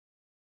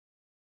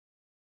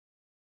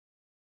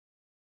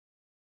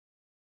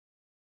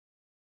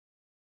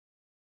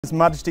His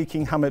Majesty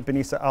King Hamad bin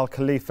Isa Al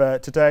Khalifa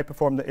today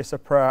performed the Issa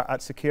prayer at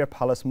Sakir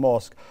Palace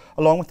Mosque,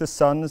 along with his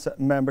sons,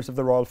 members of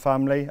the royal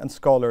family and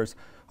scholars,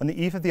 on the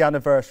eve of the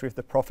anniversary of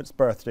the Prophet's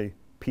birthday,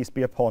 peace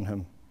be upon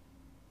him.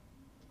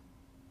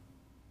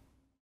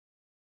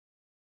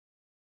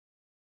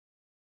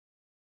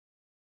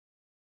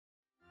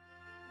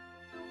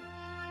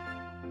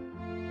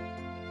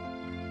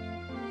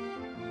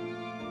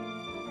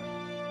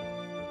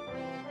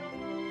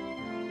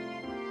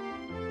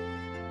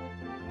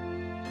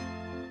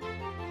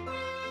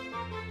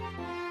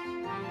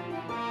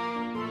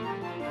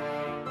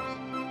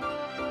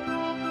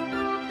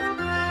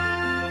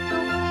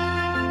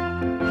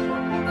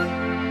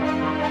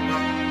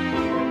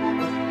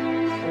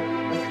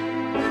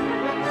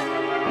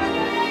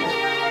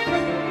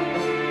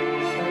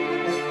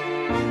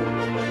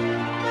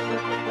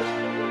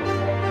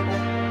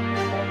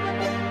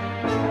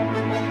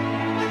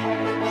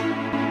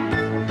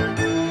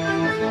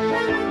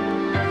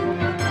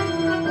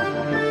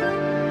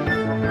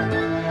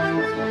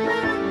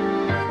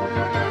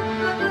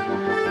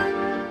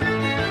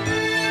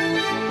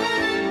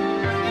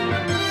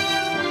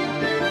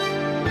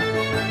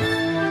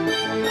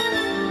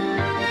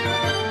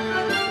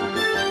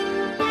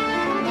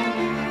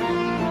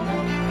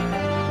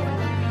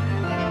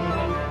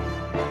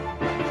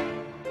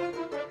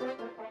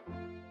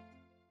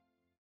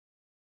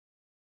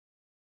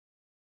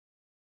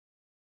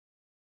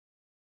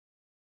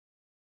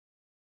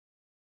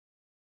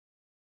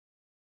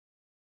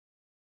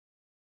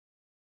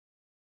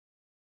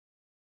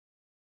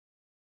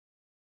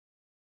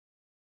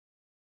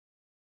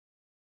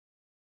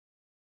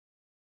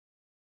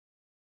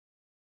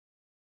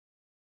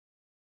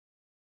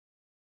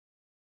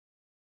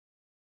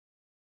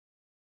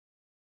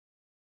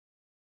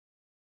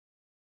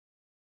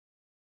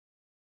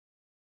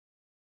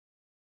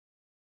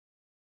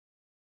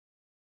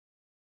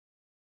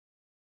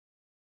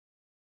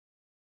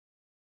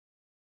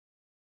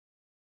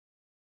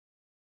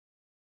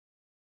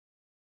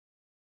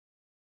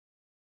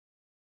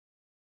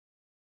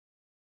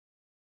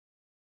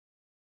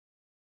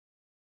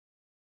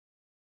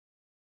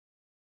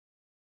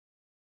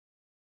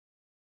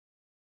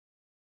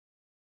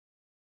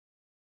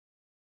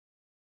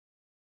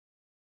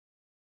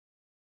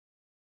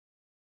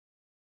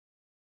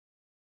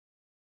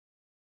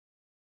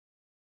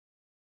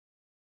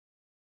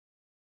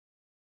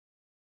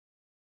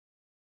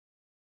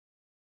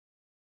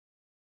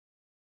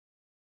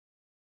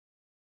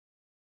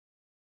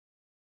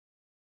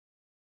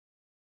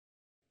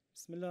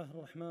 بسم الله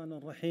الرحمن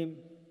الرحيم.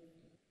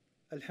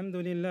 الحمد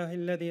لله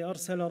الذي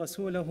أرسل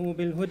رسوله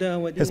بالهدى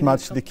ودين His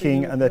Majesty the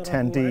King and the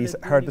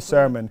attendees heard the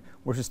sermon,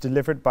 which was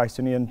delivered by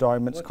Sunni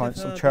Endowments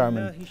Council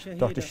Chairman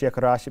Dr. Sheikh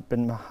Rashid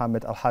bin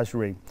Mohammed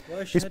Al-Hajri.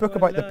 He spoke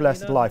about the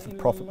blessed life of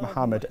Prophet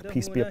Muhammad,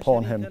 peace be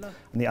upon him,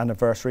 and the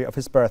anniversary of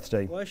his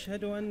birthday.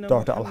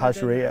 Dr.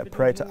 Al-Hajri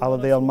prayed to Allah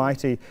the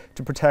Almighty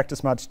to protect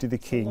His Majesty the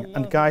King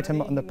and guide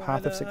him on the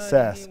path of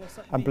success,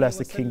 and bless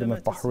the Kingdom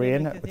of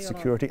Bahrain with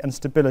security and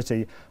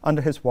stability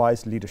under his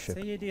wise leadership.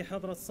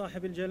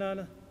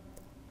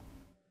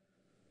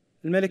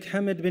 الملك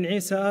حمد بن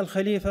عيسى آل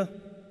خليفة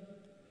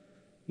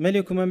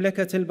ملك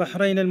مملكة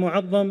البحرين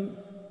المعظم،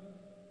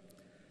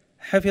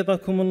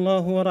 حفظكم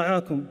الله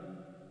ورعاكم.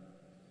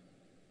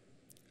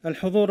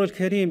 الحضور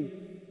الكريم،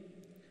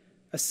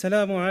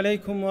 السلام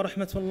عليكم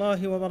ورحمة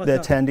الله وبركاته. The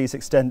attendees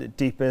extended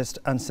deepest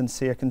and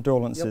sincere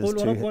condolences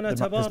to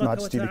His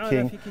Majesty the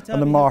King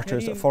and the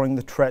martyrs following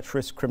the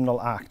treacherous criminal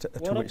act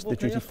to which the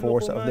duty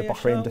force of the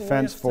Bahrain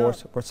Defence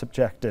Force were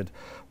subjected,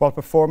 while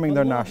performing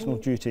their national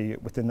duty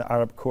within the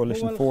Arab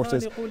coalition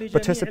forces,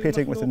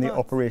 participating within the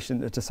Operation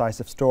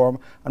Decisive Storm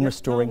and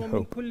Restoring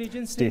Hope,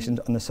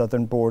 stationed on the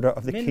southern border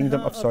of the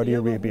Kingdom of Saudi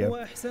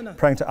Arabia,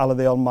 praying to Allah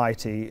the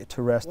Almighty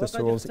to rest their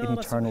souls in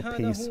eternal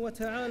peace.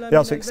 They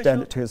also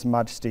extended to His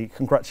Majesty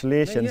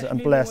congratulations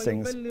and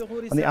blessings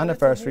on the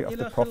anniversary of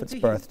the Prophet's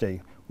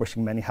birthday,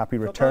 wishing many happy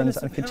returns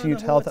and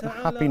continued health and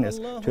happiness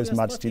to His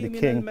Majesty the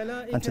King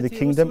and to the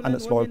Kingdom and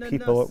its loyal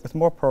people with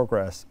more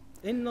progress.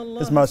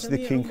 His Majesty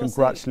the King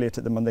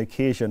congratulated them on the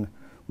occasion,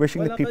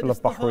 wishing the people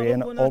of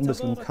Bahrain, all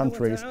Muslim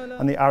countries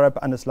and the Arab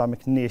and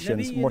Islamic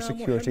nations more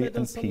security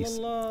and peace.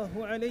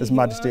 His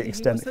Majesty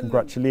extended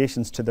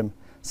congratulations to them,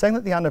 saying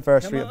that the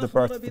anniversary of the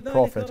birth of the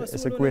Prophet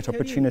is a great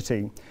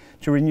opportunity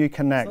to renew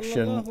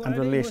connection and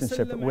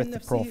relationship with the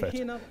Prophet,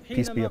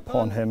 peace be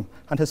upon him,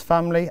 and his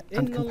family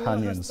and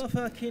companions.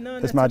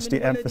 His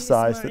Majesty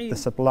emphasised that the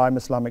sublime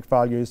Islamic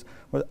values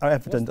were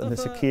evident on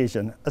this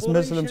occasion, as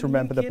Muslims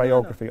remember the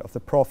biography of the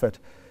Prophet,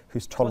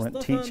 whose tolerant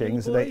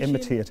teachings they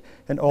imitate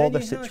in all their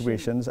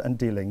situations and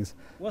dealings,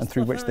 and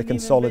through which they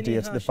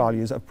consolidate the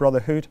values of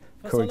brotherhood,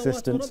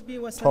 coexistence,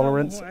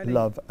 tolerance,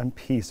 love and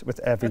peace with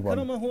everyone.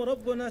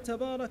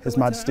 His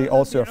Majesty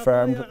also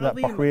affirmed that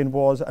Bahrain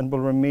was and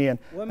will remain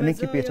an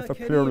incubator for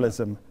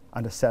pluralism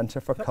and a centre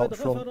for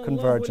cultural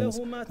convergence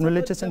and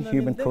religious and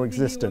human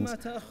coexistence,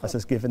 as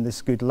has given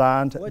this good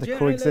land the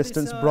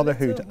coexistence,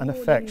 brotherhood and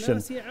affection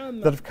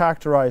that have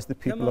characterised the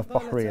people of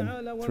Bahrain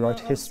throughout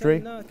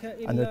history,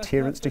 and their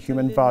adherence to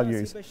human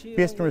values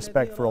based on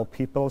respect for all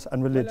peoples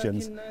and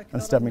religions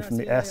and stemming from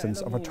the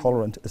essence of a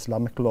tolerant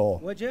Islamic law.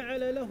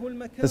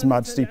 His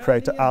Majesty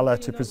prayed to Allah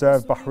to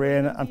preserve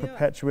Bahrain and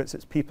perpetuates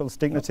its people's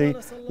dignity,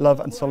 love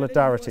and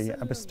solidarity,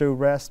 and bestow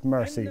rest,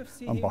 mercy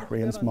on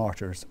Bahrain's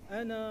martyrs.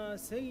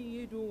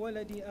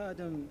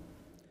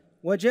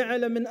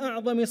 وجعل من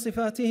أعظم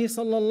صفاته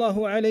صلى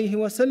الله عليه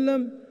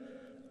وسلم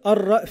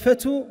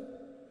الرأفة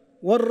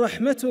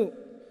والرحمة،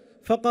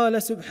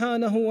 فقال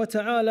سبحانه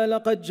وتعالى: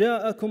 لقد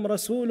جاءكم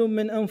رسول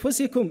من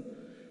أنفسكم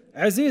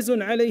عزيز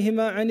عليه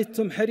ما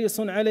عنتم حريص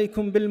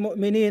عليكم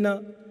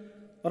بالمؤمنين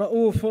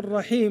رؤوف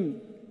رحيم.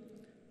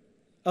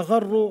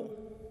 أغر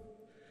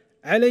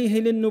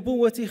عليه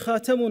للنبوة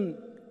خاتم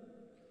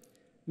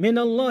من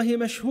الله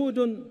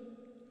مشهود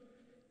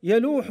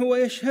يلوح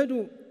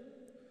ويشهد،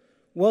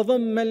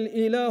 وضم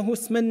الإله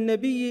اسم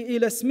النبي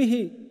إلى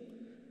اسمه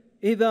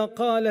إذا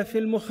قال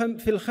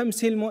في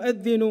الخمس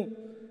المؤذن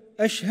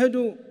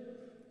أشهد،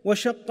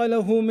 وشق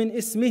له من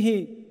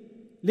اسمه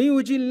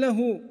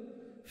ليجله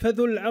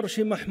فذو العرش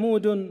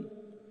محمود،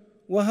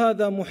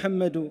 وهذا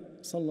محمد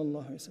صلى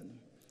الله عليه وسلم.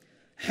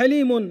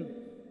 حليم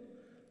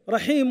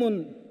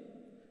رحيم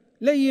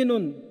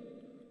لين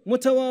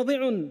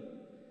متواضع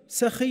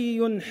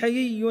سخي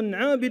حيي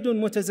عابد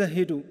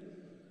متزهد.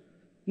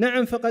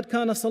 نعم، فقد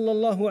كان صلى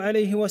الله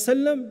عليه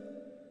وسلم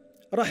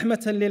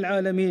رحمة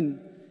للعالمين،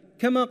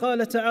 كما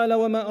قال تعالى: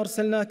 وما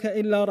أرسلناك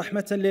إلا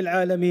رحمة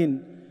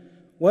للعالمين.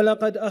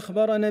 ولقد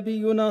أخبر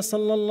نبينا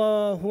صلى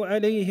الله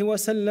عليه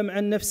وسلم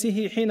عن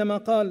نفسه حينما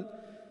قال: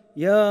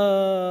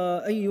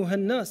 يا أيها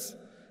الناس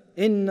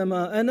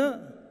إنما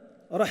أنا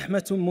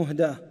رحمة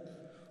مهداة.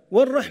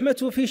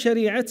 والرحمة في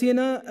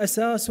شريعتنا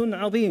أساس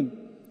عظيم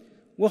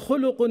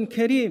وخلق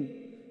كريم،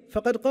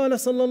 فقد قال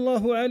صلى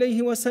الله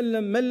عليه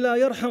وسلم: من لا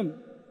يرحم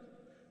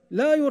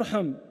لا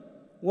يرحم.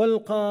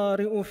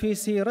 والقارئ في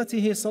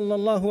سيرته صلى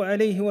الله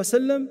عليه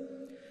وسلم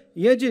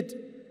يجد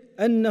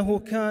أنه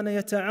كان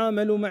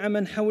يتعامل مع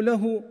من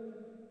حوله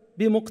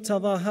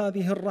بمقتضى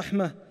هذه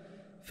الرحمة،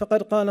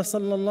 فقد قال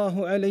صلى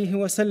الله عليه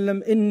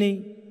وسلم: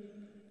 إني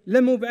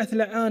لم أبعث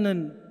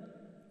لعانا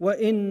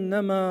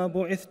وإنما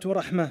بعثت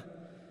رحمة.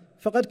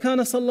 فقد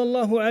كان صلى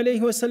الله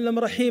عليه وسلم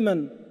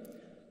رحيما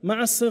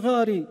مع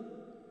الصغار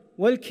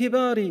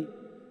والكبار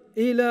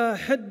إلى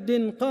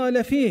حد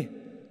قال فيه: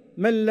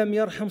 من لم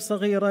يرحم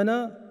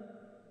صغيرنا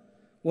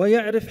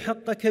ويعرف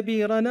حق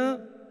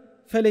كبيرنا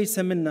فليس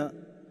منا.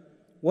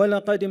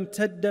 ولقد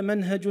امتد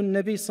منهج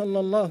النبي صلى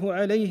الله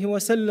عليه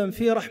وسلم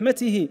في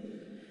رحمته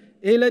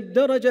إلى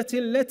الدرجة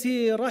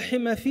التي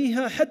رحم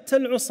فيها حتى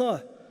العصاة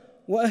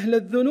وأهل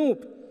الذنوب،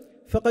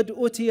 فقد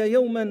أتي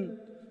يوما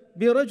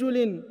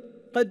برجل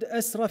قد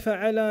أسرف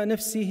على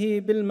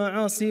نفسه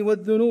بالمعاصي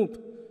والذنوب،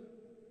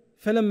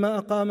 فلما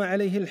أقام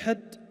عليه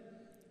الحد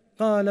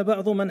قال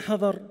بعض من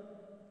حضر: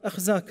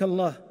 أخزاك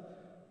الله،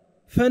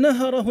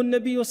 فنهره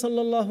النبي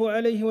صلى الله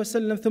عليه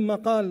وسلم ثم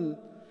قال: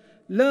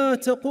 لا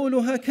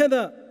تقولوا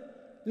هكذا،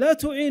 لا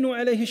تعينوا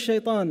عليه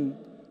الشيطان،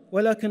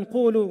 ولكن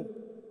قولوا: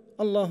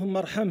 اللهم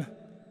ارحمه،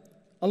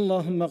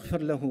 اللهم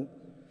اغفر له.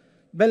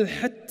 بل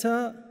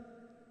حتى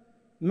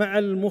مع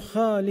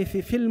المخالف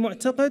في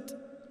المعتقد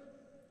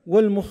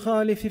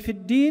والمخالف في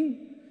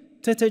الدين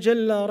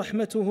تتجلى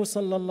رحمته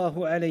صلى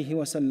الله عليه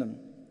وسلم،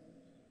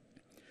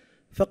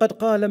 فقد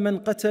قال: من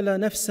قتل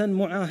نفسا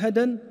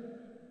معاهدا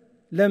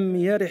لم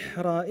يرح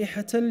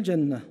رائحة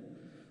الجنة،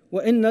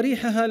 وإن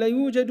ريحها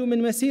ليوجد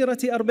من مسيرة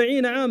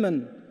 40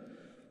 عاما.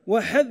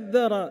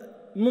 وحذر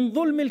من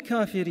ظلم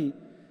الكافر،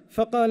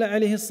 فقال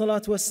عليه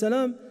الصلاة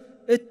والسلام: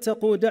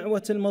 اتقوا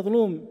دعوة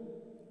المظلوم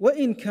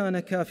وإن كان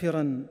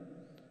كافرا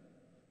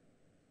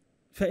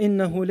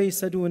فإنه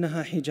ليس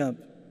دونها حجاب.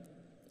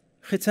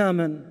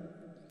 ختاما،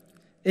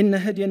 إن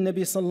هدي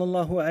النبي صلى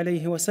الله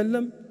عليه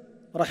وسلم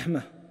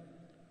رحمة،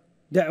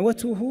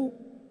 دعوته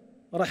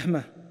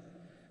رحمة،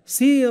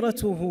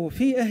 سيرته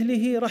في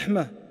أهله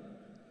رحمة،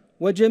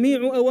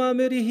 وجميع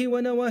أوامره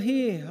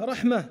ونواهيه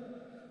رحمة.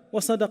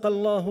 وصدق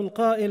الله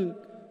القائل: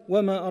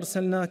 وما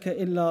أرسلناك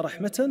إلا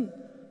رحمة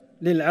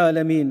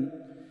للعالمين.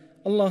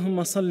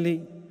 اللهم صل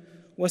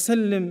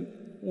وسلم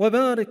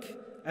وبارك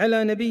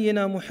على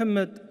نبينا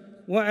محمد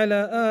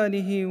وعلى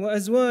آله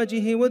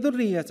وأزواجه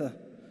وذريته،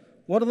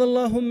 وارض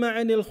اللهم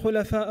عن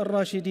الخلفاء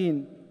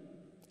الراشدين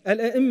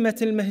الأئمة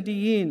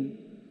المهديين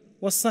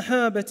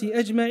والصحابة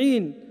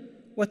أجمعين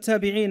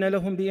والتابعين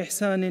لهم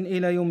بإحسان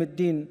إلى يوم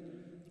الدين.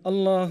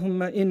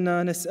 اللهم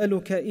إنا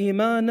نسألك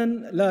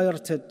إيمانا لا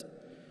يرتد،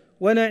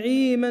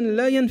 ونعيما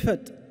لا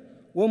ينفد،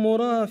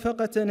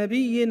 ومرافقة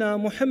نبينا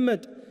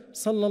محمد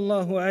صلى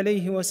الله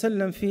عليه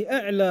وسلم في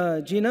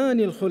أعلى جنان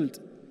الخلد.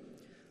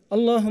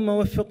 اللهم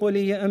وفق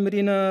ولي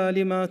أمرنا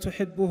لما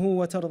تحبه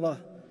وترضاه،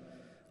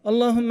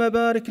 اللهم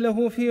بارك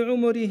له في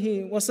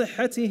عمره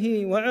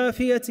وصحته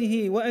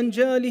وعافيته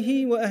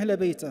وأنجاله وأهل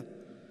بيته.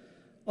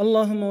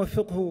 اللهم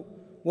وفقه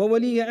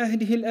وولي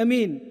عهده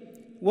الأمين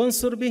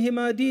وانصر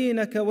بهما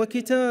دينك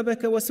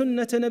وكتابك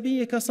وسنة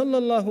نبيك صلى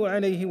الله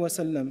عليه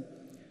وسلم.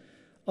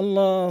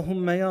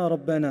 اللهم يا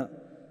ربنا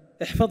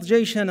احفظ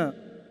جيشنا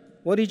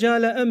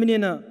ورجال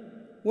أمننا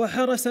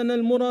وحرسنا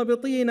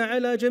المرابطين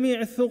على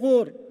جميع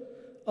الثغور.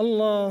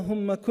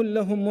 اللهم كن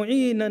لهم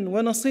معينا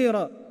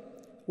ونصيرا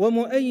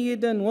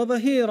ومؤيدا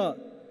وظهيرا.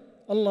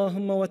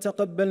 اللهم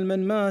وتقبل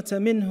من مات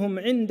منهم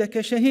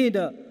عندك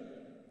شهيدا،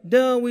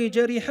 داوي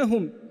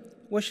جريحهم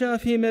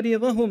وشافي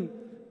مريضهم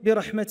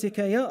برحمتك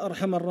يا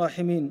أرحم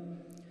الراحمين.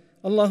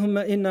 اللهم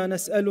إنا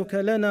نسألك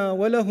لنا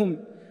ولهم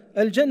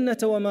الجنة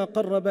وما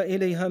قرب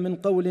إليها من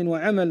قول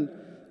وعمل،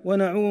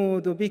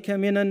 ونعوذ بك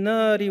من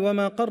النار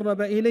وما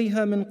قرب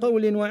إليها من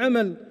قول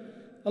وعمل.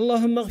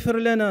 اللهم اغفر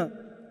لنا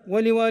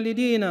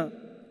ولوالدينا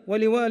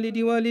ولوالد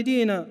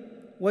والدينا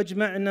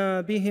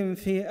واجمعنا بهم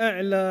في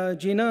أعلى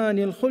جنان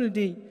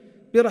الخلد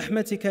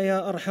برحمتك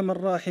يا أرحم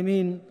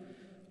الراحمين،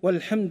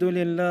 والحمد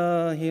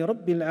لله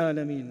رب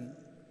العالمين.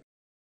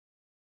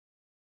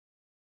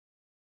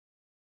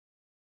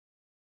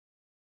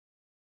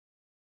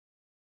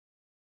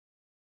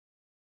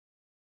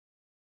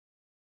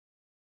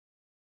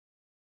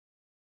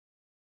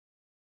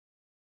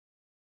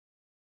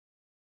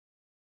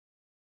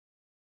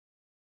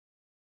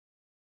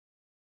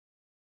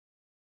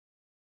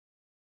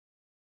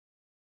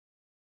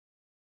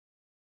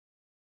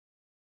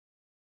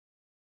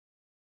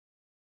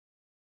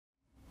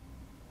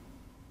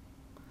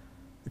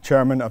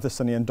 Chairman of the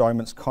Sunni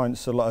Endowments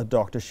Council,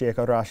 Dr. Sheikh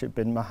Rashid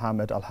bin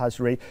Mohammed Al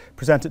Hazri,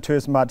 presented to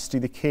His Majesty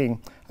the King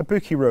a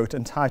book he wrote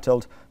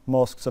entitled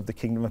Mosques of the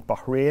Kingdom of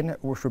Bahrain,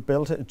 which were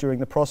built during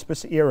the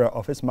prosperous era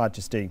of His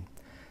Majesty.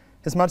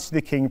 His Majesty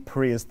the King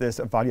praised this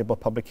valuable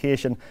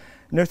publication,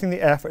 noting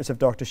the efforts of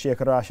Dr. Sheikh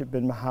Rashid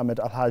bin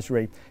Mohammed Al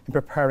Hazri in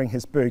preparing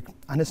his book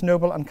and his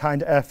noble and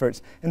kind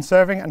efforts in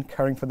serving and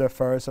caring for the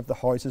affairs of the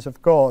houses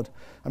of God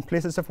and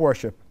places of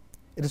worship.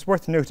 It is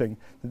worth noting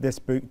that this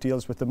book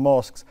deals with the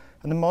mosques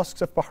and the mosques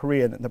of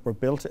Bahrain that were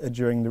built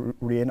during the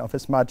reign of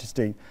His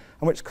Majesty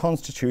and which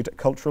constitute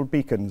cultural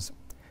beacons.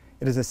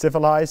 It is a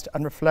civilised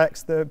and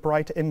reflects the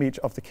bright image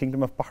of the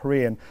Kingdom of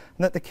Bahrain, and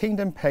that the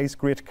Kingdom pays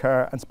great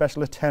care and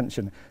special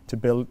attention to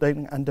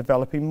building and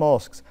developing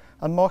mosques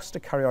and mosques to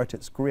carry out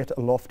its great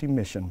lofty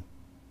mission.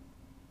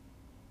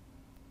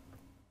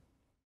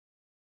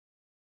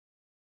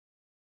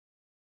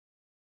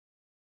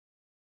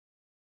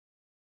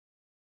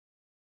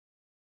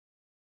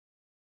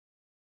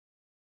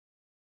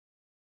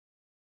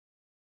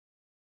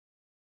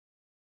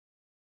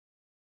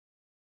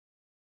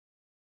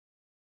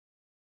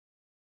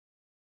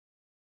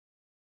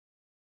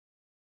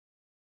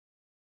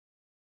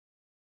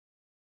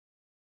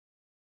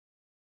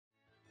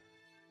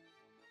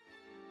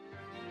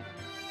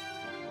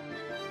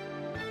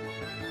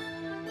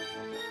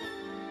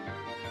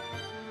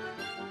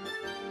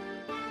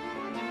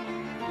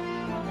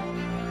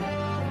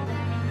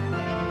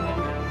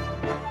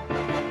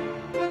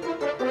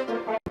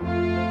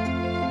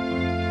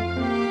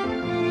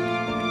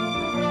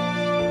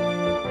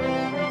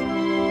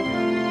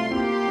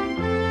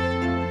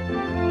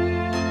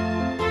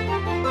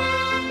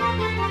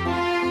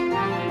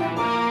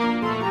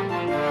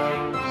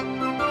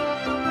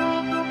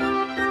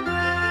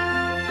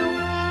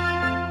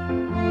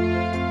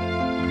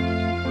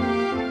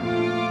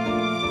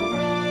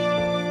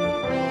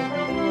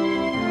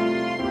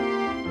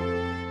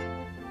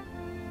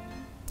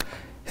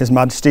 His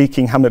Majesty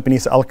King Hamad bin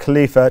Isa Al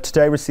Khalifa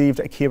today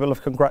received a cable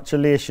of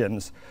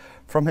congratulations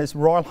from His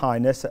Royal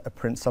Highness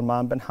Prince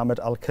Salman bin Hamad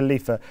Al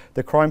Khalifa,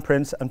 the Crown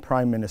Prince and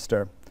Prime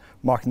Minister,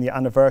 marking the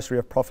anniversary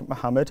of Prophet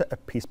Muhammad,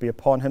 peace be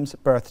upon him's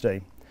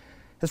birthday.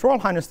 His Royal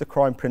Highness the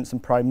Crown Prince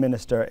and Prime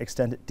Minister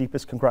extended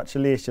deepest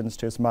congratulations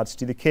to His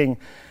Majesty the King,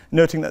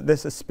 noting that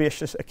this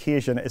auspicious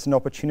occasion is an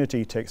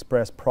opportunity to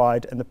express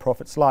pride in the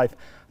Prophet's life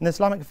and the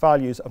Islamic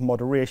values of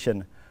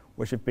moderation,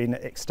 which have been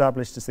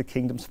established as the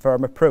Kingdom's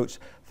firm approach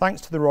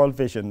thanks to the royal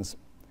visions.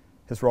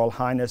 His Royal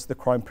Highness the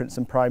Crown Prince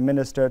and Prime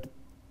Minister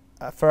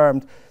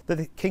affirmed that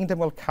the Kingdom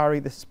will carry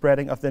the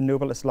spreading of the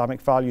noble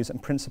Islamic values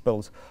and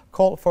principles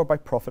called for by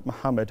Prophet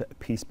Muhammad,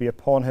 peace be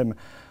upon him,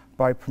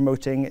 by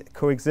promoting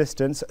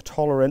coexistence,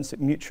 tolerance,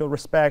 mutual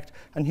respect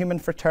and human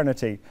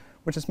fraternity,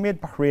 which has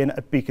made Bahrain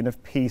a beacon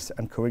of peace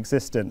and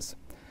coexistence.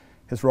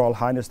 His Royal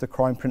Highness the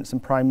Crown Prince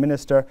and Prime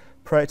Minister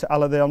pray to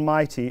Allah the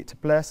Almighty to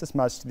bless His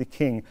Majesty the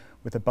King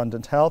with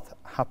abundant health,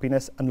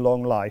 happiness and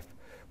long life,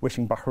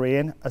 wishing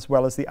Bahrain, as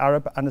well as the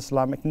Arab and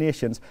Islamic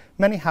nations,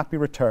 many happy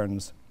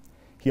returns.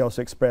 He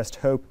also expressed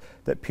hope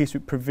that peace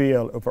would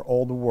prevail over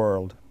all the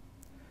world.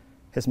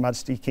 His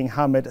Majesty King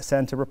Hamad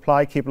sent a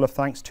reply cable of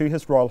thanks to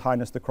His Royal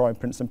Highness the Crown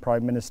Prince and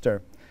Prime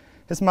Minister.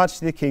 His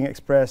Majesty the King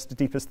expressed the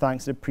deepest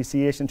thanks and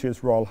appreciation to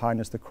His Royal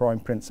Highness the Crown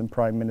Prince and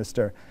Prime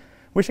Minister,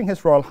 wishing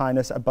His Royal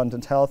Highness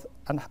abundant health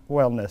and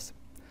wellness.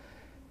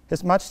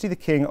 His Majesty the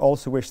King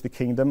also wished the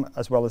Kingdom,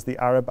 as well as the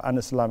Arab and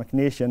Islamic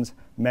nations,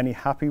 many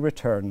happy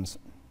returns.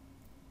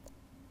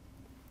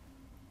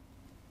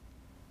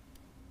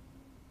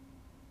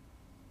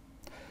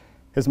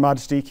 His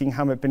Majesty King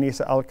Hamad bin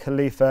Isa Al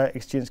Khalifa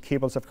exchanged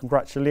cables of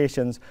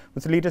congratulations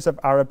with the leaders of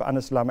Arab and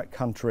Islamic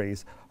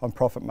countries on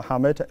Prophet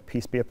Muhammad,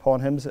 peace be upon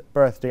him's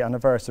birthday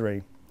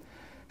anniversary.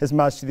 His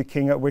Majesty the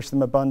King wished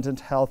them abundant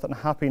health and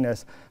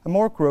happiness and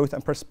more growth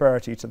and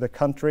prosperity to their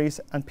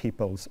countries and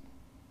peoples.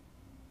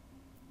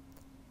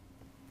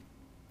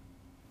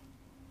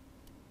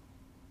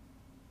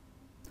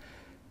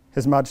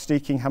 His Majesty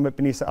King Hamad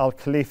bin Isa Al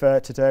Khalifa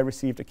today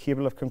received a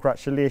cable of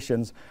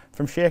congratulations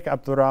from Sheikh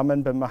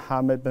Abdurrahman bin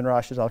Mohammed bin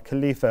Rashid Al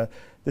Khalifa,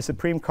 the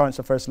Supreme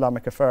Council for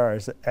Islamic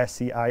Affairs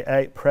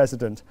 (SCIA)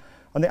 President,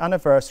 on the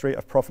anniversary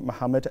of Prophet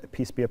Muhammad,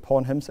 peace be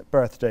upon him's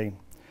birthday.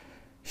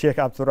 Sheikh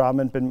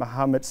Abdurrahman bin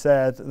Mohammed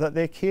said that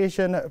the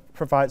occasion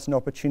provides an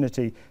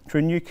opportunity to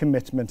renew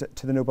commitment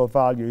to the noble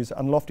values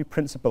and lofty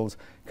principles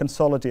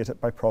consolidated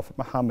by Prophet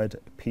Muhammad,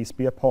 peace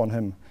be upon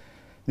him.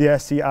 The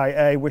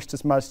SCIA wished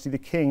His Majesty the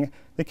King,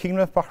 the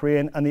Kingdom of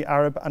Bahrain and the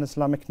Arab and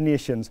Islamic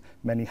nations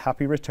many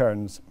happy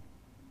returns.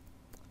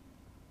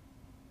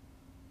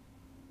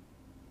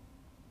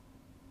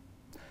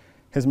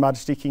 His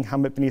Majesty King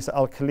Hamad bin Isa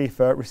Al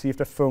Khalifa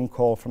received a phone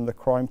call from the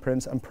Crown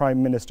Prince and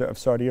Prime Minister of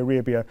Saudi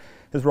Arabia,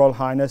 His Royal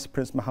Highness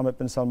Prince Mohammed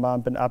bin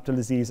Salman bin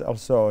Abdulaziz Al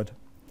Saud.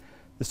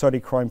 The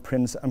Saudi Crown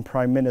Prince and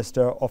Prime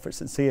Minister offered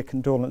sincere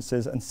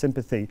condolences and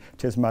sympathy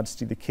to His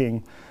Majesty the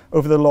King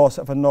over the loss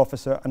of an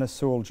officer and a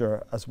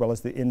soldier, as well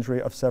as the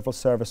injury of several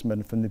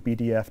servicemen from the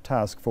BDF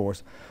task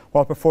force,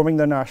 while performing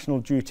their national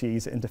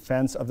duties in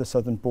defence of the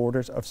southern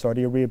borders of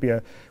Saudi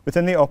Arabia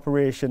within the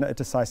Operation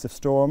Decisive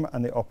Storm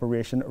and the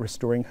Operation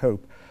Restoring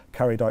Hope,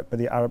 carried out by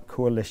the Arab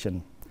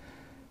Coalition.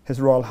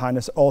 His Royal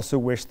Highness also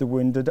wished the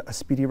wounded a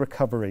speedy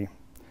recovery.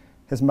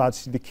 His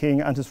Majesty the King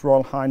and His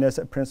Royal Highness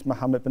Prince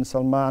Mohammed bin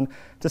Salman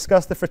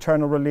discussed the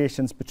fraternal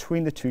relations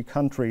between the two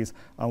countries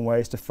and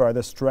ways to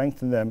further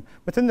strengthen them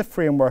within the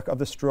framework of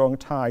the strong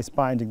ties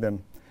binding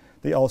them.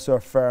 They also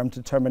affirmed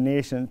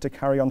determination to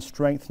carry on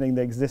strengthening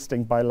the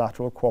existing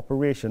bilateral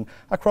cooperation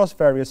across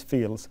various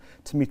fields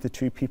to meet the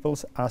two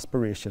peoples'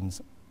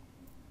 aspirations.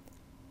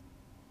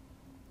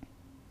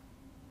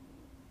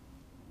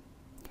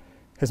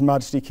 His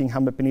Majesty King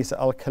Hamad bin Isa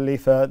Al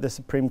Khalifa, the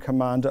Supreme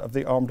Commander of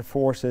the Armed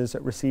Forces,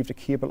 received a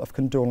cable of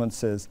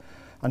condolences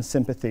and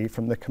sympathy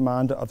from the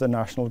Commander of the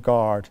National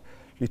Guard,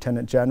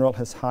 Lieutenant General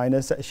His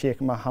Highness Sheikh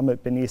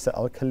Mohammed bin Isa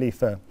Al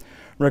Khalifa,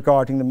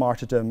 regarding the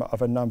martyrdom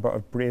of a number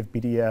of brave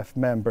BDF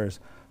members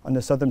on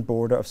the southern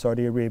border of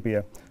Saudi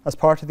Arabia as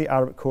part of the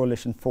Arab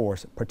Coalition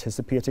force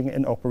participating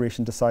in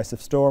Operation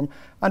Decisive Storm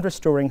and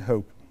Restoring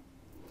Hope.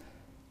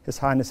 His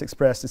Highness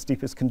expressed his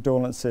deepest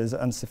condolences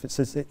and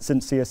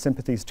sincere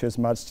sympathies to His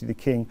Majesty the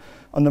King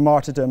on the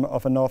martyrdom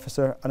of an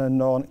officer and a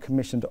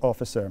non-commissioned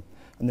officer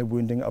and the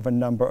wounding of a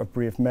number of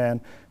brave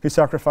men who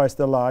sacrificed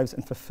their lives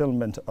in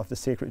fulfilment of the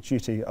sacred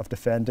duty of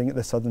defending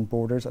the southern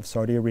borders of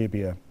Saudi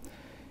Arabia.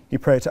 He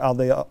prayed to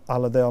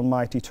Allah the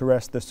Almighty to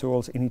rest their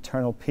souls in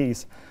eternal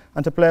peace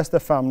and to bless their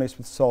families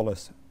with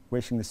solace,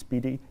 wishing the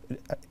speedy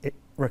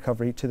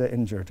recovery to the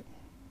injured.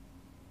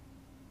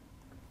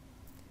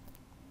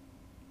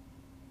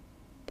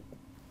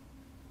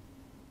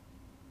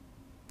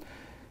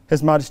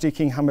 His Majesty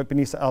King Hamad bin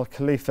Isa Al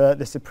Khalifa,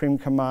 the Supreme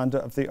Commander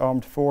of the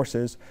Armed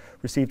Forces,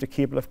 received a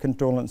cable of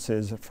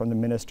condolences from the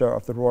Minister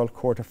of the Royal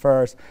Court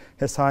Affairs,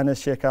 His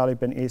Highness Sheikh Ali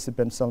bin Isa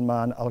bin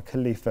Salman Al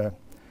Khalifa.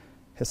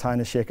 His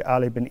Highness Sheikh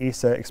Ali bin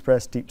Isa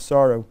expressed deep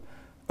sorrow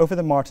over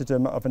the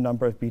martyrdom of a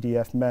number of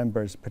BDF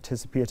members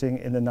participating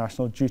in the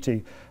national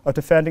duty of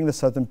defending the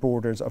southern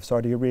borders of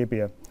Saudi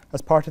Arabia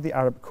as part of the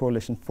Arab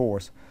Coalition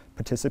force,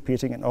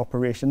 participating in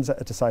operations at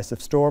a Decisive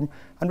Storm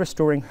and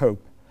Restoring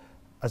Hope,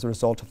 as a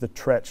result of the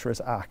treacherous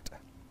act.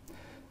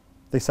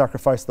 They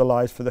sacrificed their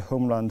lives for the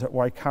homeland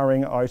while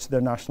carrying out their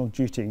national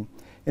duty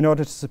in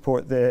order to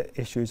support the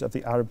issues of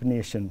the Arab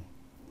nation.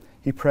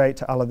 He prayed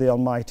to Allah the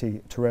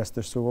Almighty to rest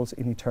their souls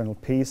in eternal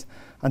peace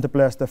and to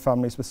bless their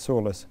families with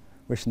solace,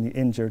 wishing the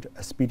injured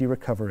a speedy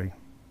recovery.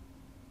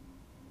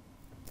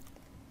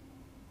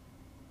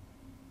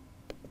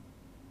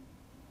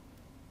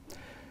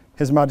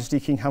 His Majesty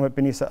King Hamad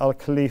bin Isa Al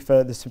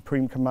Khalifa, the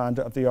Supreme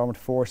Commander of the Armed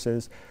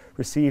Forces,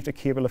 received a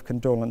cable of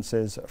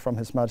condolences from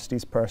His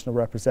Majesty's personal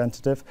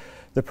representative,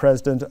 the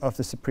President of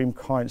the Supreme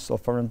Council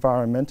for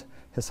Environment,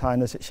 His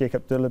Highness Sheikh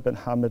Abdullah bin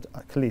Hamad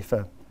Al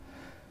Khalifa.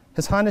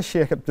 His Highness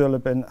Sheikh Abdullah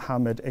bin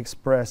Hamad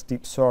expressed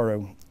deep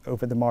sorrow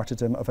over the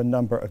martyrdom of a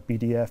number of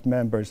BDF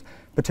members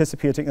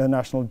participating in the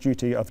national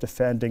duty of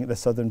defending the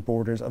southern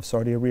borders of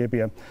Saudi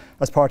Arabia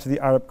as part of the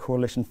Arab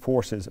Coalition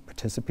forces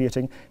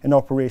participating in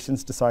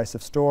Operations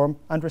Decisive Storm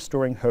and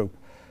Restoring Hope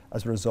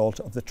as a result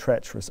of the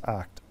treacherous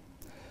act.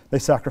 They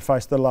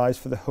sacrificed their lives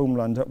for the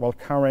homeland while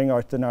carrying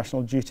out the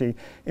national duty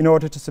in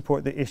order to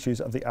support the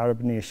issues of the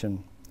Arab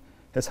nation.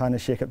 His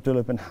Highness Sheikh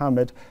Abdullah bin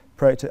Hamad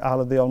prayed to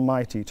Allah the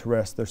Almighty to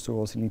rest their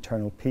souls in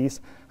eternal peace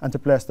and to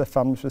bless their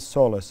families with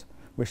solace,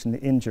 wishing the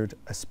injured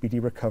a speedy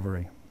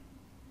recovery.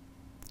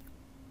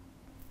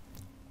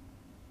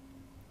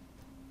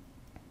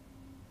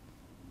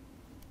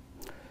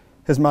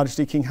 His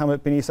Majesty King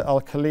Hamad bin Isa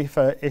Al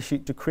Khalifa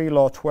issued Decree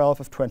Law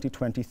 12 of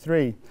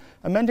 2023,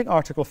 amending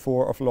Article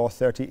 4 of Law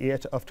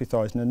 38 of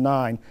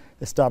 2009,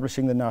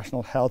 establishing the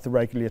National Health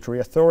Regulatory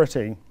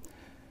Authority,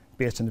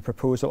 based on the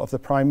proposal of the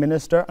Prime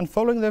Minister and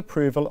following the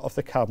approval of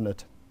the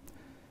Cabinet.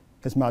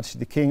 His Majesty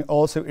the King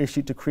also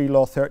issued Decree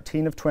Law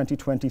 13 of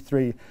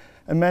 2023,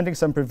 amending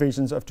some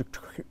provisions of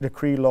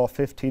Decree Law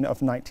 15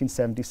 of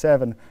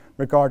 1977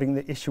 regarding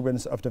the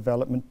issuance of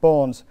development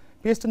bonds,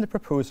 based on the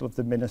proposal of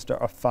the Minister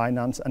of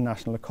Finance and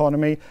National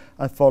Economy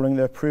and following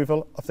the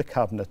approval of the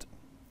Cabinet.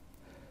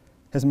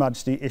 His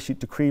Majesty issued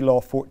Decree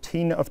Law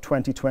 14 of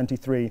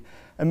 2023,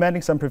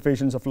 amending some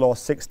provisions of Law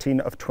 16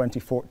 of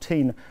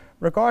 2014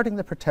 regarding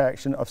the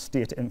protection of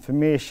state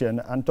information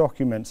and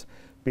documents,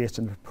 based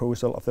on the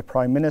proposal of the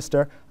Prime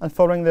Minister and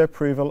following the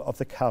approval of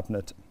the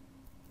Cabinet.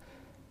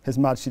 His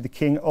Majesty the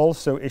King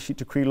also issued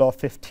Decree Law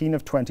 15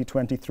 of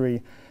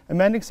 2023,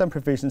 amending some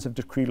provisions of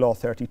Decree Law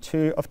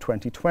 32 of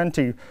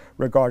 2020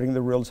 regarding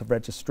the rules of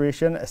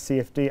registration,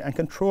 safety and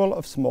control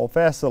of small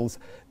vessels,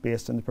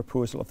 based on the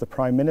proposal of the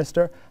Prime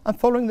Minister and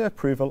following the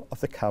approval of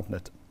the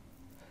Cabinet.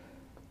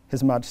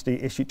 His Majesty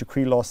issued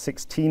Decree Law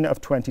 16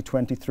 of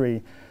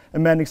 2023,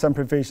 amending some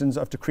provisions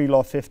of Decree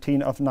Law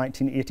 15 of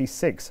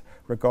 1986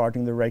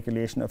 regarding the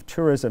regulation of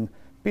tourism,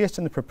 based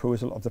on the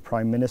proposal of the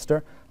Prime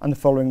Minister and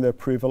following the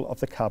approval of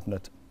the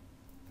Cabinet.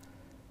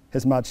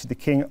 His Majesty the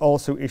King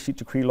also issued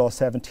Decree Law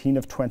 17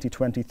 of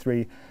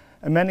 2023,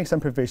 amending some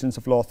provisions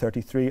of Law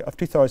 33 of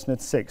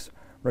 2006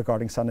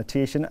 regarding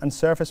sanitation and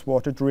surface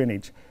water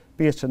drainage,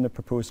 based on the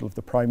proposal of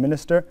the Prime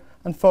Minister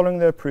and following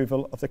the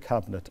approval of the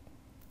Cabinet.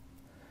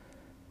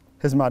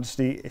 His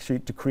Majesty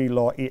issued Decree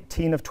Law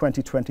 18 of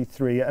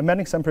 2023,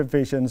 amending some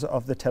provisions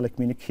of the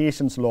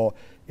Telecommunications Law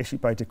issued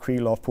by Decree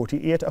Law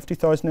 48 of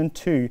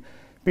 2002,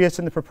 based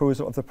on the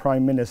proposal of the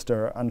Prime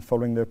Minister and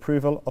following the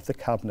approval of the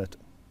Cabinet.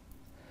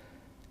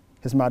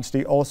 His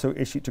Majesty also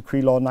issued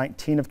Decree Law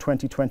 19 of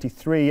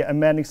 2023,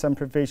 amending some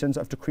provisions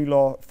of Decree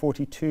Law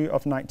 42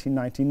 of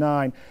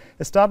 1999,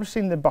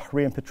 establishing the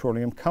Bahrain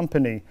Petroleum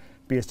Company,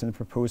 based on the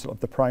proposal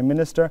of the Prime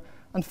Minister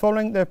and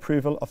following the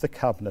approval of the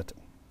Cabinet.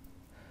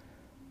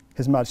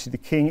 His Majesty the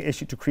King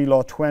issued Decree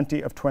Law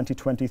 20 of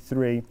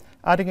 2023,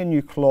 adding a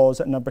new clause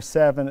at number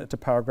 7 to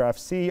paragraph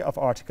C of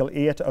Article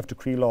 8 of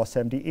Decree Law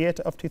 78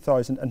 of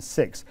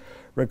 2006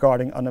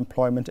 regarding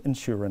unemployment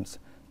insurance,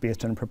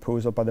 based on a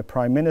proposal by the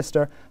Prime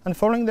Minister and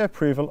following the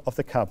approval of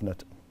the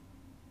Cabinet.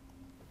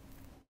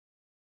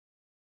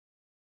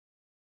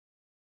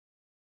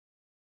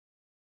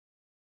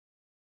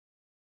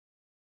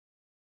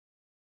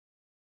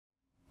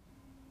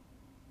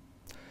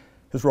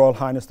 His Royal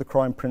Highness the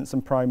Crown Prince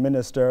and Prime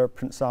Minister,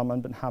 Prince Salman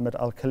bin Hamad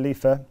Al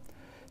Khalifa,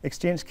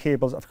 exchanged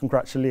cables of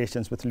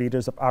congratulations with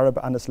leaders of Arab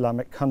and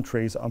Islamic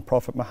countries on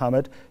Prophet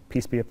Muhammad,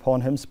 peace be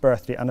upon him's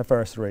birthday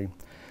anniversary.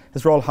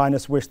 His Royal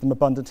Highness wished them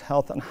abundant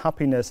health and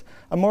happiness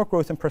and more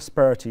growth and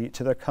prosperity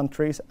to their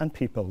countries and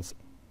peoples.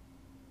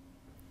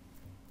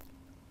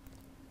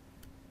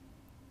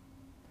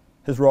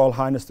 His Royal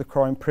Highness the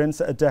Crown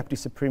Prince, a Deputy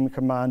Supreme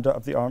Commander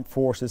of the Armed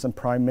Forces and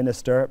Prime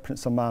Minister,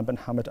 Prince Salman bin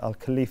Hamad Al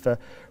Khalifa,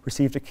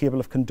 received a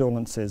cable of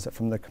condolences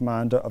from the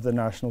Commander of the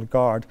National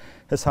Guard,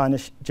 His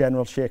Highness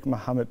General Sheikh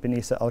Mohammed bin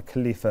Isa Al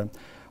Khalifa,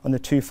 on the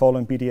two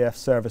fallen BDF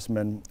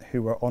servicemen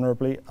who were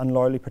honourably and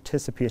loyally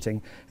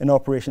participating in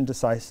Operation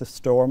Decisive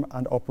Storm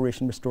and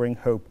Operation Restoring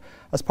Hope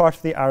as part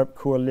of the Arab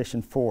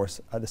Coalition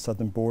Force at the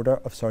southern border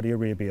of Saudi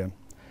Arabia.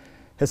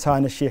 His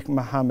Highness Sheikh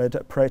Mohammed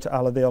prayed to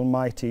Allah the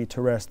Almighty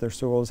to rest their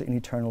souls in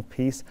eternal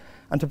peace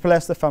and to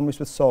bless the families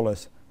with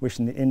solace,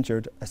 wishing the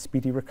injured a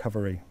speedy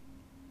recovery.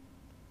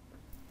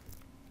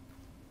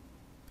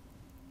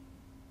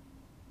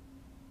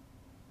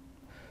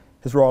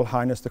 His Royal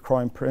Highness the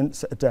Crown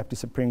Prince, a Deputy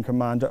Supreme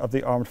Commander of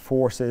the Armed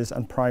Forces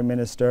and Prime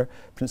Minister,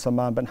 Prince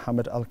Salman bin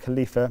Hamad Al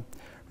Khalifa,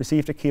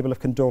 received a cable of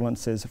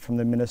condolences from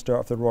the Minister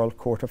of the Royal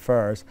Court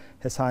Affairs,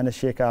 His Highness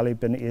Sheikh Ali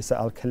bin Isa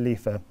Al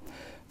Khalifa,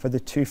 for the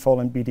two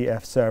fallen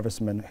BDF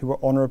servicemen who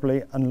were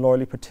honourably and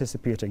loyally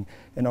participating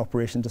in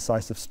Operation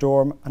Decisive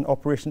Storm and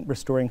Operation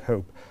Restoring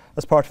Hope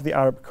as part of the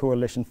Arab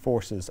Coalition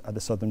Forces at the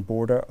southern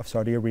border of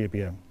Saudi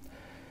Arabia.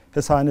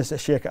 His Highness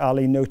Sheikh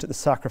Ali noted the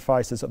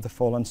sacrifices of the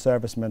fallen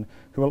servicemen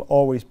who will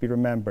always be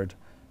remembered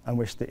and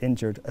wished the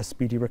injured a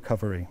speedy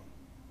recovery.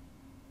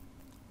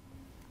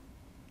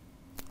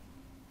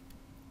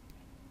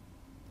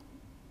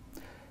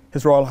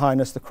 His Royal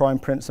Highness the Crown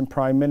Prince and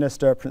Prime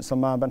Minister, Prince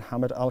Salman bin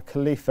Hamad Al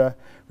Khalifa,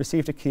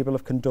 received a cable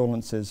of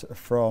condolences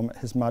from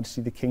His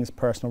Majesty the King's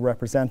personal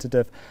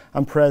representative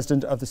and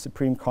President of the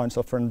Supreme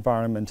Council for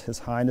Environment, His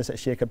Highness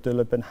Sheikh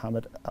Abdullah bin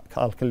Hamad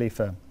Al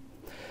Khalifa.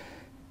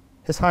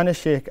 His Highness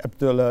Sheikh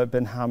Abdullah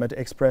bin Hamad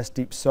expressed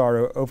deep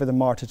sorrow over the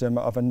martyrdom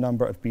of a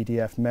number of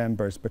BDF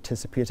members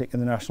participating in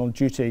the national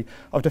duty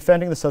of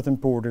defending the southern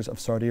borders of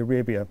Saudi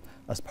Arabia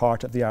as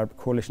part of the Arab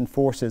Coalition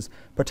Forces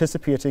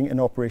participating in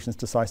Operations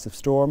Decisive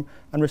Storm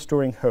and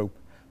Restoring Hope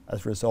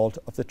as a result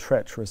of the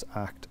treacherous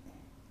act.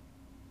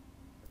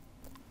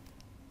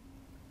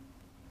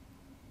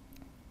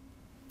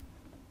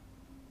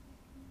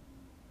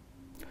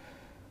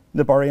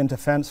 The Bahrain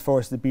Defence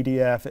Force, the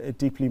BDF,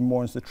 deeply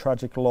mourns the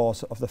tragic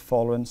loss of the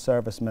fallen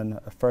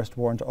serviceman, First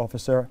Warrant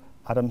Officer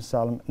Adam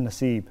Salam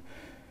Naseeb,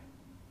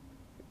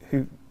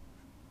 who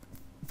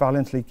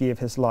valiantly gave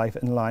his life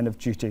in line of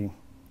duty.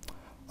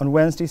 On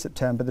Wednesday,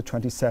 September the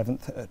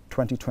 27th,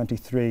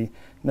 2023,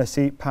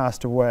 Naseeb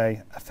passed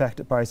away,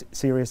 affected by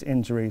serious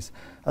injuries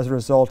as a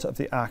result of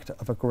the act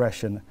of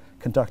aggression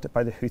conducted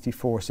by the Houthi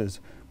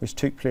forces, which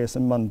took place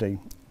on Monday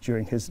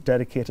during his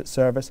dedicated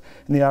service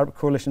in the Arab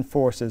Coalition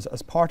forces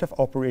as part of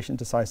Operation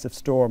Decisive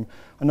Storm,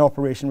 an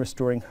operation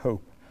restoring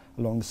hope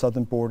along the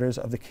southern borders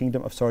of the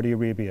Kingdom of Saudi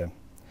Arabia.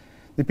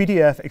 The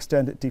BDF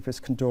extended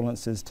deepest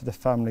condolences to the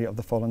family of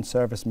the fallen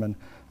serviceman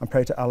and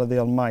pray to Allah the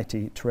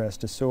Almighty to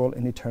rest his soul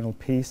in eternal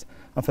peace,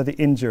 and for the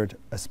injured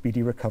a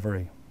speedy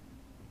recovery.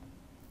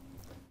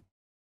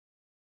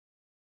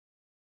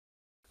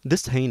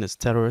 This heinous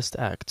terrorist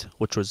act,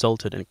 which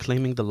resulted in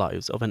claiming the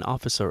lives of an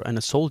officer and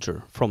a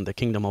soldier from the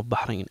Kingdom of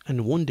Bahrain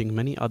and wounding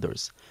many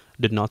others,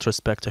 did not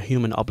respect a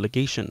human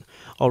obligation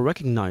or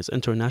recognize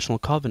international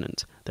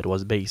covenant that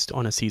was based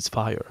on a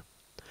ceasefire.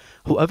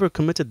 Whoever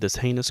committed this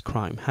heinous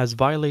crime has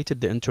violated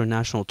the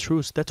international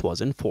truce that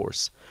was in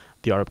force.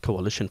 The Arab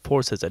Coalition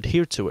forces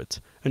adhere to it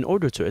in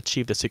order to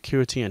achieve the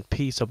security and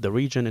peace of the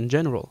region in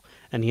general,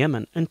 and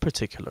Yemen in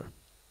particular.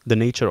 The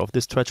nature of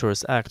this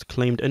treacherous act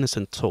claimed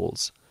innocent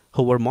souls,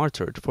 who were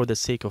martyred for the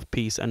sake of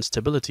peace and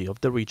stability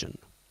of the region.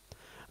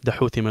 The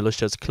Houthi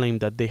militias claim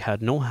that they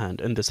had no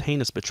hand in this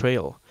heinous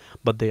betrayal,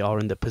 but they are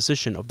in the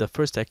position of the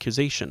first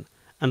accusation,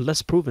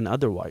 unless proven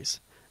otherwise,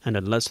 and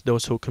unless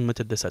those who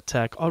committed this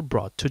attack are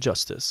brought to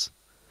justice.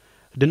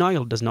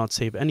 Denial does not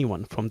save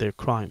anyone from their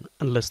crime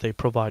unless they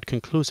provide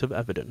conclusive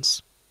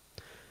evidence.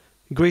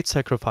 Great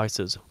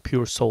sacrifices,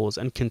 pure souls,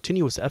 and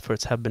continuous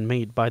efforts have been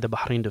made by the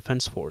Bahrain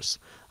Defence Force,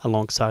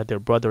 alongside their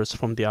brothers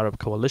from the Arab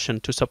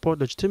Coalition, to support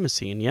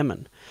legitimacy in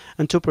Yemen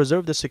and to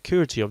preserve the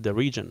security of the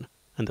region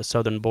and the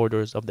southern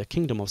borders of the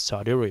Kingdom of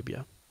Saudi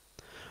Arabia.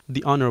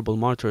 The honorable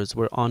martyrs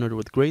were honored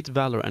with great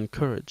valor and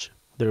courage.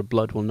 Their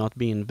blood will not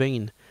be in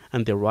vain,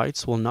 and their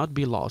rights will not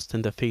be lost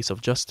in the face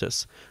of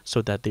justice,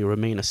 so that they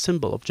remain a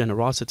symbol of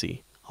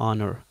generosity,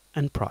 honor,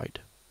 and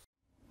pride.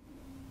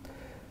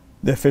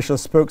 The official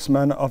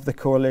spokesman of the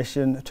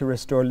coalition to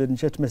restore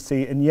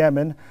legitimacy in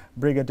Yemen,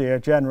 Brigadier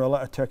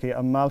General Turki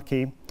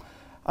Al-Malki,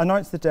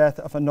 announced the death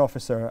of an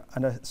officer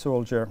and a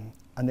soldier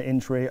and the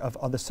injury of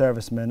other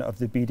servicemen of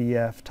the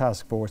BDF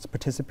task force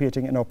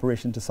participating in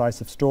Operation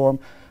Decisive Storm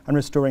and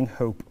Restoring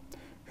Hope,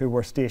 who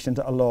were stationed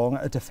along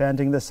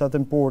defending the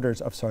southern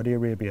borders of Saudi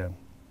Arabia.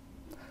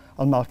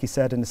 Al-Malki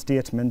said in a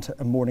statement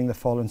mourning the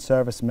fallen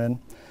servicemen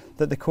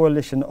that the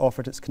coalition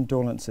offered its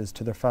condolences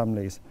to their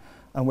families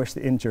and wished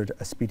the injured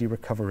a speedy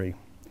recovery.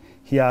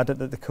 He added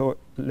that the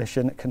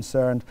coalition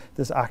concerned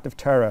this act of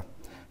terror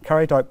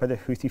carried out by the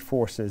Houthi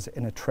forces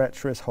in a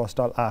treacherous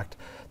hostile act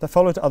that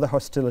followed other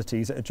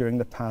hostilities during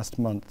the past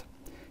month.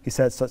 He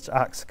said such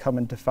acts come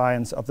in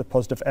defiance of the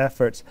positive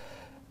efforts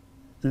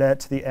led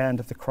to the end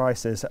of the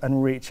crisis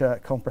and reach a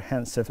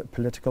comprehensive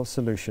political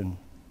solution.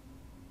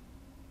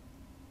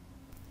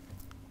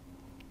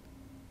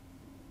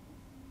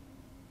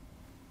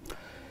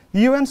 The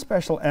UN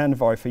Special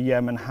Envoy for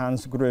Yemen,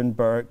 Hans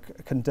Grunberg,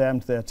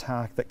 condemned the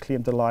attack that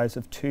claimed the lives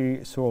of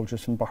 2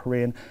 soldiers from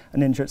Bahrain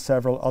and injured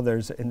several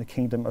others in the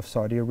Kingdom of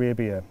Saudi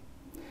Arabia.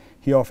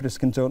 He offered his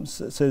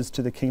condolences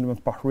to the Kingdom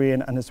of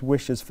Bahrain and his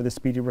wishes for the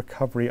speedy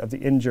recovery of the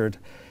injured.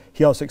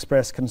 He also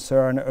expressed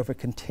concern over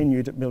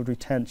continued military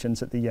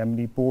tensions at the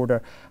Yemeni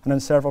border and on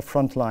several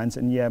front lines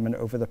in Yemen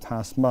over the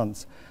past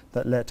months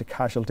that led to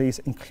casualties,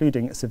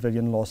 including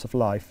civilian loss of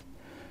life.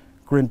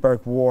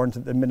 Grunberg warned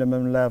that the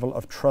minimum level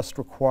of trust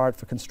required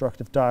for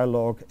constructive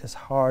dialogue is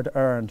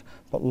hard-earned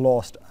but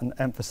lost, and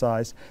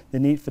emphasised the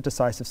need for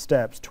decisive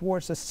steps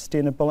towards a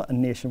sustainable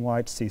and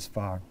nationwide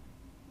ceasefire.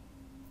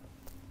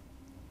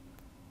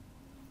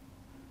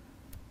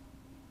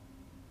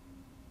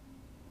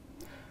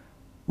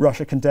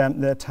 Russia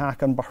condemned the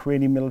attack on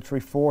Bahraini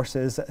military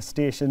forces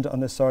stationed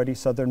on the Saudi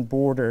southern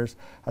borders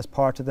as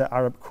part of the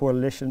Arab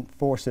Coalition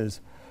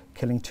forces,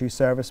 killing 2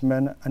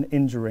 servicemen and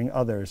injuring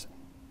others.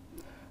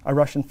 A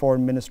Russian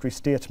Foreign Ministry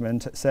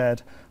statement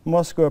said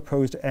Moscow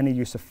opposed any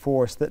use of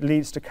force that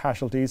leads to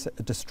casualties,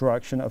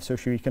 destruction of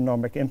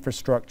socio-economic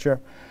infrastructure,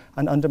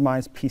 and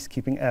undermines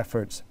peacekeeping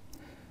efforts.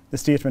 The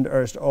statement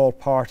urged all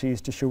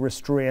parties to show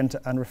restraint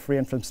and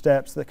refrain from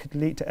steps that could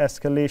lead to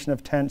escalation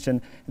of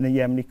tension in the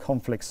Yemeni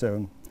conflict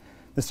zone.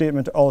 The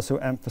statement also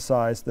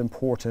emphasised the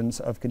importance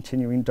of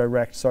continuing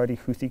direct Saudi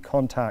Houthi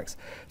contacts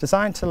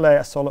designed to lay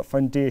a solid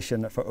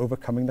foundation for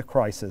overcoming the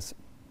crisis.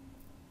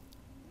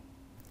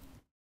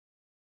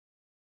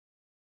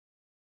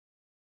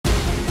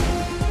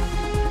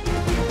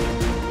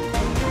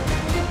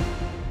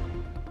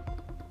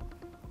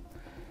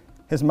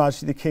 His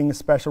Majesty the King's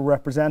Special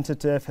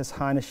Representative, His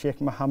Highness Sheikh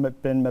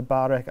Mohammed bin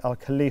Mubarak Al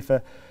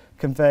Khalifa,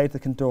 conveyed the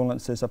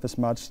condolences of His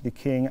Majesty the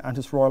King and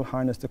His Royal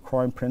Highness the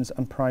Crown Prince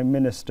and Prime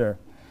Minister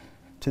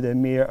to the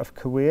Emir of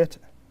Kuwait,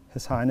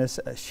 His Highness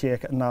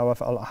Sheikh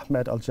Nawaf Al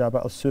Ahmed Al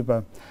Jabba Al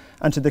Suba,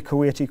 and to the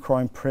Kuwaiti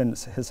Crown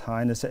Prince, His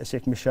Highness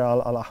Sheikh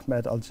Mishal Al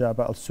Ahmed Al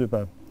Jabba Al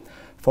Suba,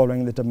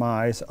 following the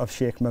demise of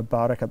Sheikh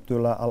Mubarak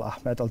Abdullah Al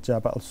Ahmed Al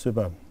Jabba Al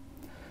Suba.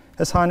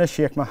 His Highness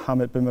Sheikh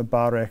Mohammed bin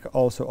Mubarak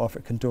also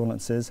offered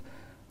condolences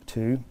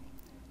to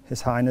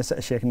His Highness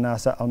Sheikh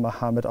Nasser Al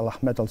Mohammed Al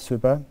Ahmed Al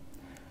Suba,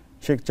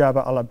 Sheikh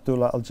Jabba Al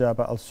Abdullah Al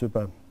Jabba Al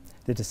Suba,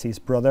 the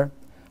deceased brother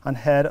and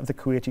head of the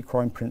Kuwaiti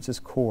Crown Prince's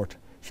court,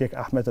 Sheikh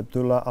Ahmed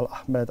Abdullah Al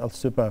Ahmed Al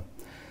Suba,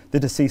 the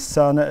deceased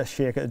son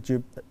Sheikh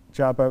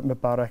Jabbar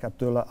Mubarak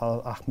Abdullah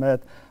Al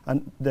Ahmed,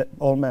 and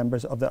all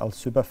members of the Al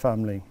Suba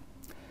family.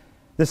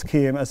 This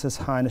came as His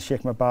Highness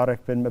Sheikh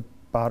Mubarak bin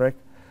Mubarak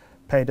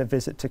paid a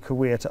visit to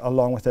Kuwait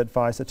along with the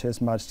advisor to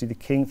His Majesty the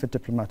King for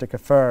Diplomatic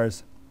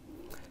Affairs,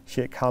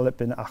 Sheikh Khalid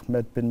bin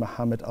Ahmed bin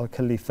Mohammed Al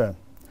Khalifa,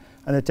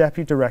 and the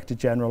Deputy Director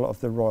General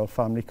of the Royal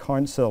Family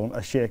Council,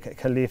 Sheikh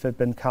Khalifa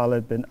bin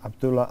Khalid bin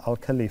Abdullah Al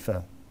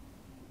Khalifa.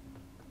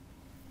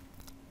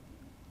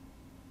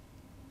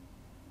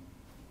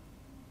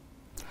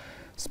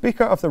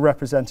 Speaker of the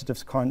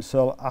Representatives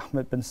Council,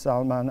 Ahmed bin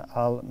Salman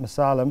Al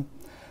Musallam,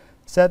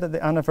 said that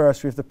the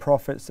anniversary of the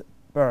Prophet's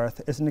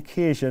birth is an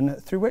occasion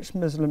through which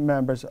Muslim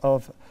members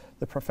of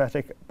the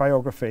prophetic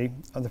biography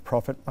of the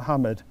Prophet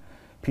Muhammad,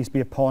 peace be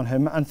upon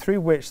him, and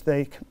through which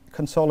they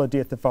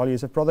consolidate the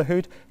values of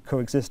brotherhood,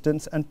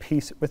 coexistence and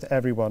peace with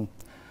everyone.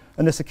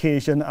 On this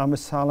occasion, Al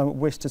Musallam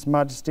wished His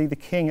Majesty the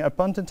King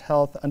abundant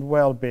health and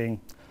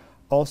well-being.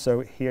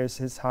 Also, here's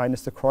His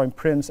Highness the Crown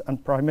Prince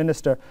and Prime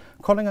Minister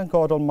calling on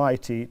God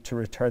Almighty to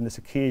return this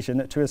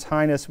occasion to His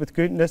Highness with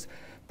goodness,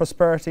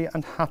 prosperity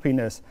and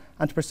happiness,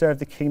 and to preserve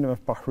the Kingdom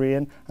of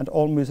Bahrain and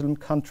all Muslim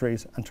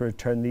countries, and to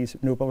return these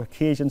noble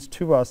occasions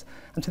to us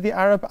and to the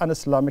Arab and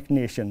Islamic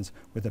nations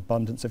with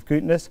abundance of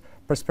goodness,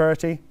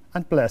 prosperity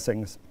and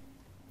blessings.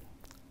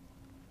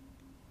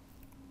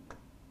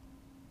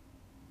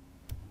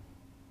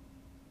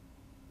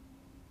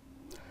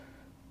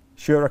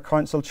 Shura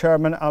Council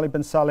Chairman Ali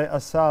bin Saleh Al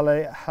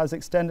Saleh has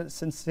extended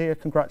sincere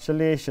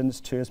congratulations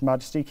to His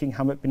Majesty King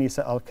Hamad bin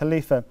Isa Al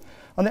Khalifa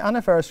on the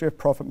anniversary of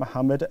Prophet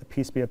Muhammad,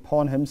 peace be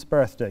upon him's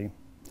birthday.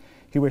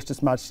 He wished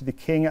His Majesty the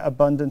King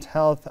abundant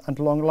health and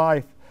long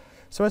life,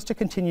 so as to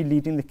continue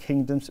leading the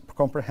Kingdom's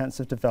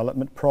comprehensive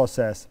development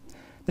process.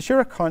 The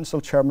Shura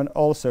Council Chairman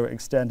also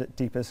extended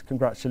deepest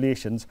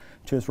congratulations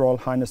to His Royal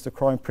Highness the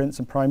Crown Prince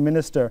and Prime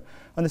Minister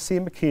on the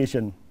same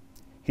occasion.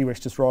 He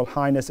wished His Royal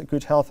Highness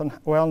good health and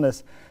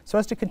wellness, so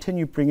as to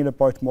continue bringing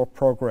about more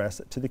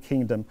progress to the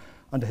Kingdom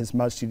under His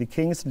Majesty the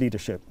King's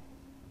leadership.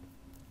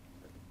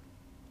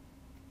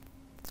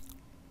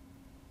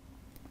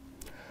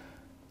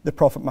 The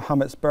Prophet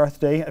Muhammad's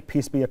birthday,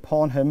 peace be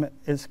upon him,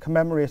 is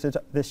commemorated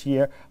this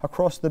year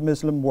across the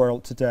Muslim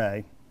world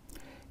today.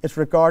 It's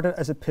regarded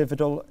as a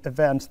pivotal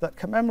event that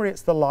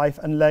commemorates the life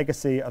and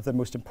legacy of the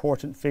most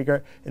important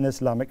figure in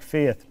Islamic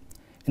faith.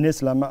 In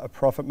Islam,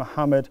 Prophet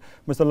Muhammad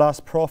was the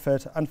last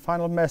prophet and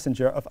final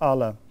messenger of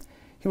Allah.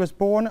 He was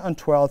born on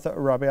 12th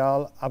Rabi'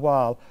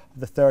 al-Awwal of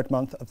the third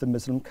month of the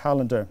Muslim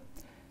calendar.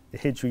 The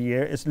Hijri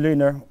year is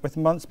lunar, with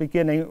months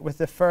beginning with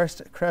the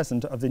first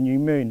crescent of the new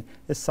moon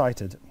is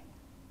sighted.